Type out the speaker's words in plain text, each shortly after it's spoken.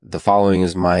The following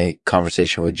is my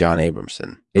conversation with John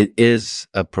Abramson. It is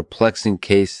a perplexing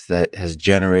case that has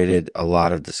generated a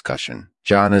lot of discussion.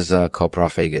 John is a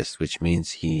coprophagist, which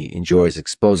means he enjoys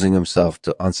exposing himself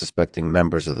to unsuspecting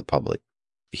members of the public.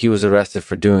 He was arrested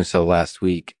for doing so last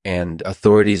week, and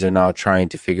authorities are now trying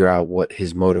to figure out what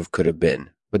his motive could have been.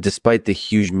 But despite the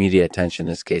huge media attention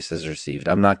this case has received,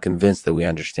 I'm not convinced that we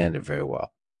understand it very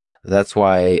well. That's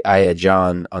why I had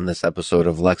John on this episode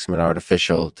of Lexman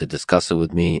Artificial to discuss it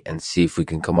with me and see if we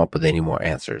can come up with any more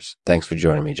answers. Thanks for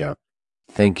joining me, John.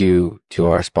 Thank you to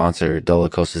our sponsor,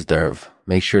 Dolichos Derv.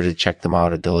 Make sure to check them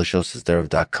out at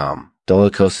dolichosderv.com.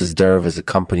 Dolichos Derv is a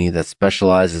company that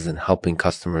specializes in helping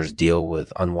customers deal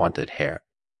with unwanted hair.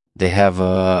 They have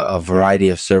a variety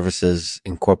of services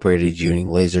incorporated using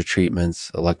laser treatments,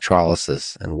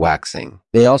 electrolysis, and waxing.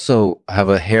 They also have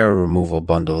a hair removal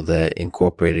bundle that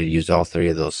incorporated use all three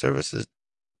of those services.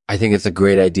 I think it's a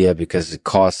great idea because it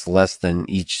costs less than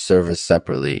each service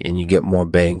separately and you get more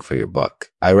bang for your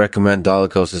buck. I recommend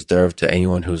Dolichos Derv to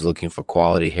anyone who's looking for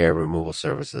quality hair removal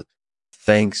services.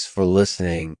 Thanks for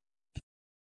listening.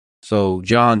 So,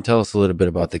 John, tell us a little bit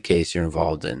about the case you're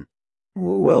involved in.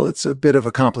 Well, it's a bit of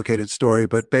a complicated story,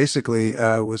 but basically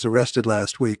I was arrested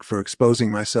last week for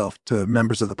exposing myself to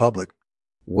members of the public.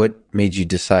 What made you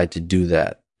decide to do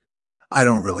that? I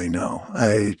don't really know.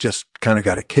 I just kind of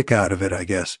got a kick out of it, I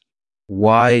guess.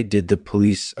 Why did the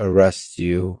police arrest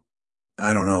you?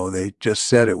 I don't know. They just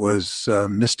said it was a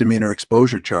misdemeanor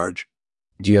exposure charge.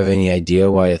 Do you have any idea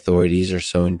why authorities are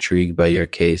so intrigued by your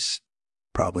case?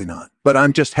 Probably not. But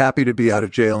I'm just happy to be out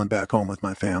of jail and back home with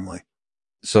my family.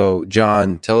 So,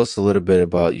 John, tell us a little bit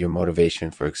about your motivation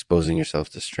for exposing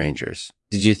yourself to strangers.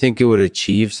 Did you think it would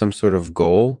achieve some sort of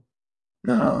goal?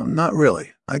 No, not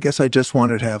really. I guess I just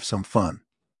wanted to have some fun.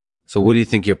 So what do you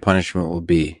think your punishment will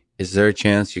be? Is there a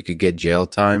chance you could get jail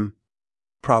time?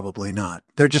 Probably not.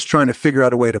 They're just trying to figure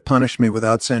out a way to punish me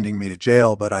without sending me to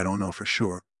jail, but I don't know for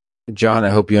sure. John,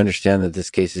 I hope you understand that this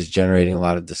case is generating a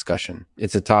lot of discussion.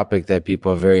 It's a topic that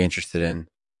people are very interested in.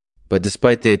 But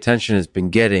despite the attention it's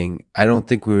been getting, I don't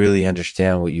think we really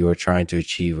understand what you are trying to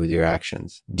achieve with your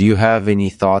actions. Do you have any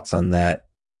thoughts on that?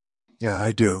 Yeah,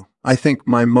 I do. I think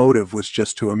my motive was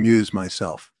just to amuse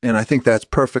myself, and I think that's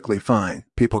perfectly fine.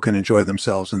 People can enjoy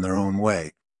themselves in their own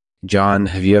way. John,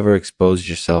 have you ever exposed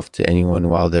yourself to anyone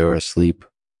while they were asleep?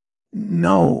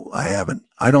 No, I haven't.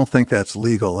 I don't think that's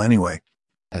legal anyway.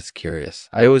 That's curious.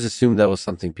 I always assumed that was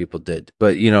something people did.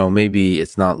 But, maybe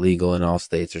it's not legal in all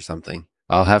states or something.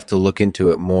 I'll have to look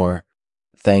into it more.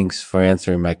 Thanks for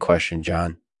answering my question,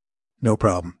 John. No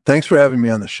problem. Thanks for having me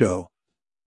on the show.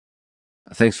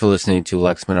 Thanks for listening to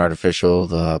Lexman Artificial,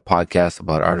 the podcast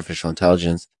about artificial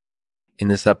intelligence. In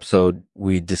this episode,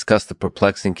 we discussed the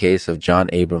perplexing case of John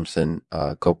Abramson,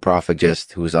 a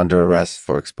coprophagist who is under arrest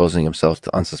for exposing himself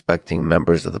to unsuspecting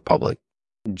members of the public.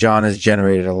 John has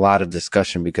generated a lot of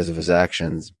discussion because of his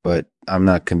actions, but I'm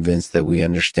not convinced that we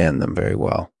understand them very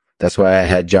well. That's why I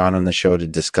had John on the show to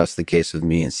discuss the case with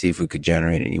me and see if we could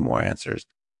generate any more answers.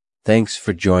 Thanks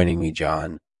for joining me,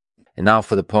 John. And now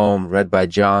for the poem read by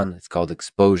John. It's called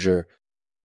Exposure.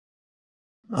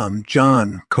 I'm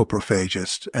John,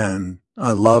 coprophagist, and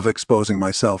I love exposing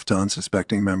myself to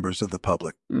unsuspecting members of the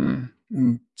public.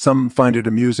 Some find it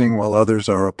amusing while others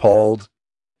are appalled,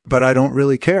 but I don't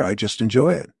really care. I just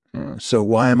enjoy it. So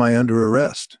why am I under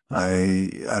arrest? I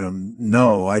don't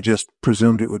know. I just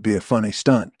presumed it would be a funny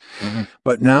stunt.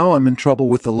 But now I'm in trouble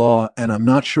with the law, and I'm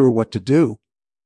not sure what to do.